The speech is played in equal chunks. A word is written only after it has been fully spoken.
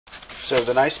So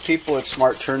the nice people at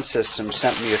Smart Turn Systems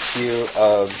sent me a few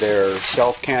of their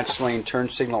self-canceling turn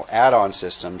signal add-on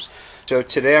systems. So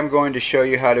today I'm going to show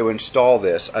you how to install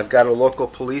this. I've got a local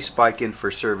police bike in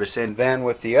for service, and then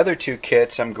with the other two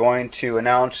kits I'm going to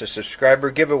announce a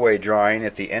subscriber giveaway drawing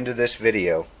at the end of this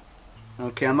video.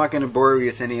 Okay, I'm not going to bore you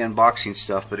with any unboxing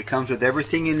stuff, but it comes with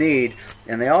everything you need,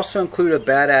 and they also include a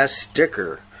badass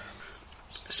sticker.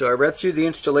 So I read through the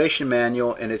installation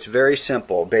manual, and it's very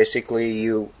simple. Basically,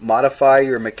 you modify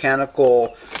your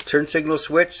mechanical turn signal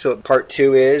switch. So part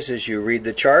 2 is you read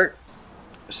the chart.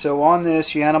 So on this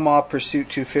Yanmar Pursuit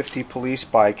 250 police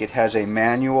bike, it has a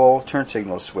manual turn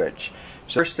signal switch.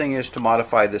 So first thing is to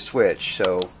modify the switch.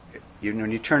 So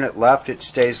when you turn it left, it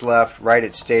stays left, right,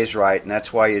 it stays right, and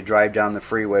that's why you drive down the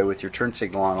freeway with your turn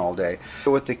signal on all day.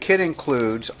 So what the kit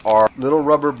includes are little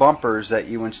rubber bumpers that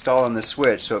you install in the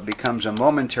switch, so it becomes a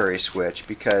momentary switch,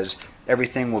 because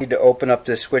everything will need to open up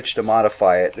this switch to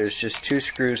modify it. There's just 2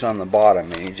 screws on the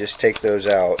bottom, and you just take those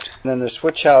out. And then the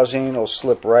switch housing will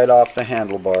slip right off the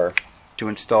handlebar to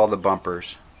install the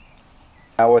bumpers.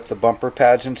 Now with the bumper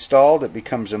pads installed, it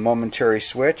becomes a momentary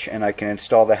switch, and I can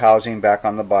install the housing back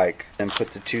on the bike and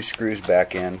put the 2 screws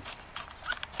back in.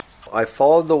 I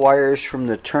followed the wires from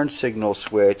the turn signal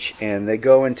switch, and they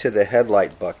go into the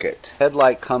headlight bucket.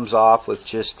 Headlight comes off with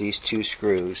just these 2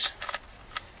 screws.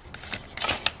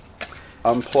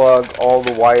 Unplug all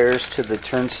the wires to the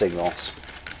turn signals.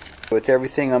 With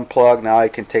everything unplugged, now I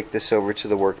can take this over to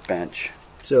the workbench.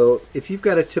 So if you've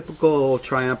got a typical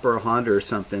Triumph or a Honda or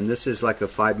something, this is like a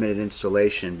 5-minute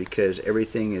installation, because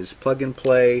everything is plug and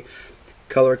play,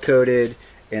 color coded,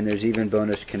 and there's even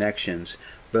bonus connections.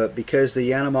 But because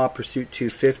the Yanmar Pursuit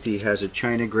 250 has a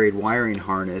China grade wiring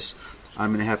harness,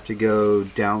 I'm going to have to go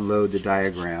download the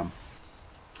diagram.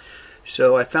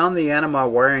 So I found the Yanmar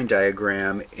wiring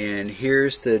diagram, and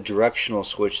here's the directional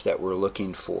switch that we're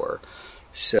looking for.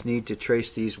 So you need to trace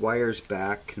these wires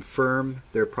back, confirm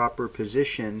their proper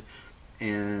position,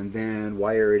 and then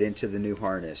wire it into the new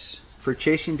harness. For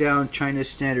chasing down China's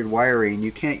standard wiring,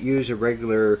 you can't use a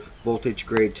regular voltage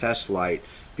grade test light,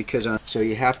 so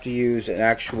you have to use an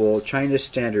actual China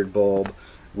standard bulb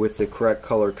with the correct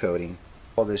color coding.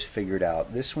 All this figured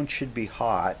out. This one should be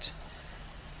hot,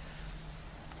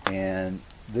 and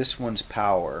this one's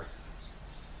power.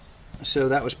 So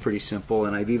that was pretty simple,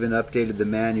 and I've even updated the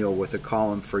manual with a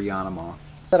column for Yanmar. Now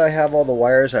that I have all the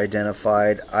wires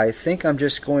identified, I think I'm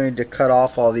just going to cut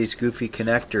off all these goofy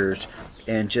connectors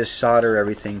and just solder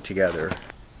everything together.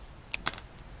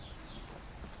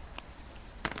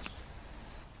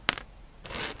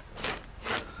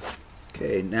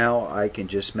 Okay, now I can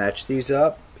just match these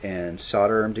up and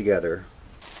solder them together.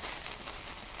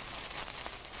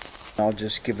 I'll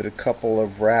just give it a couple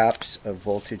of wraps of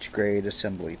voltage grade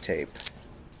assembly tape.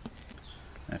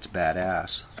 That's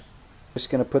badass. Just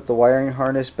going to put the wiring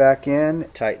harness back in,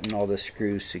 tighten all the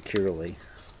screws securely.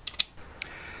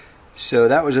 So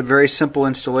that was a very simple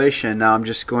installation. Now I'm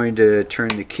just going to turn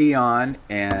the key on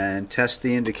and test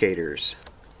the indicators.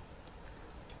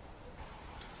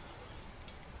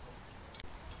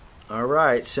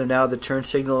 Alright, so now the turn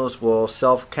signals will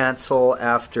self-cancel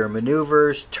after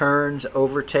maneuvers, turns,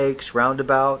 overtakes,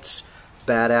 roundabouts.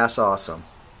 Badass awesome.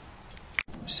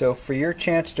 So for your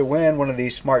chance to win one of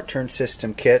these Smart Turn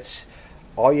System kits,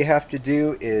 all you have to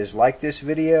do is like this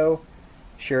video,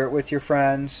 share it with your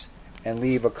friends, and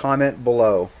leave a comment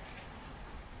below.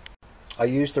 I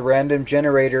used the random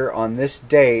generator on this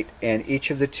date, and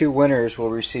each of the 2 winners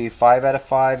will receive 5 out of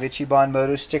 5 Ichiban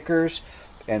Moto Stickers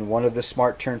and one of the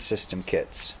Smart Turn System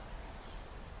kits.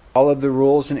 All of the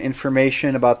rules and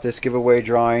information about this giveaway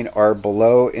drawing are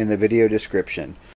below in the video description.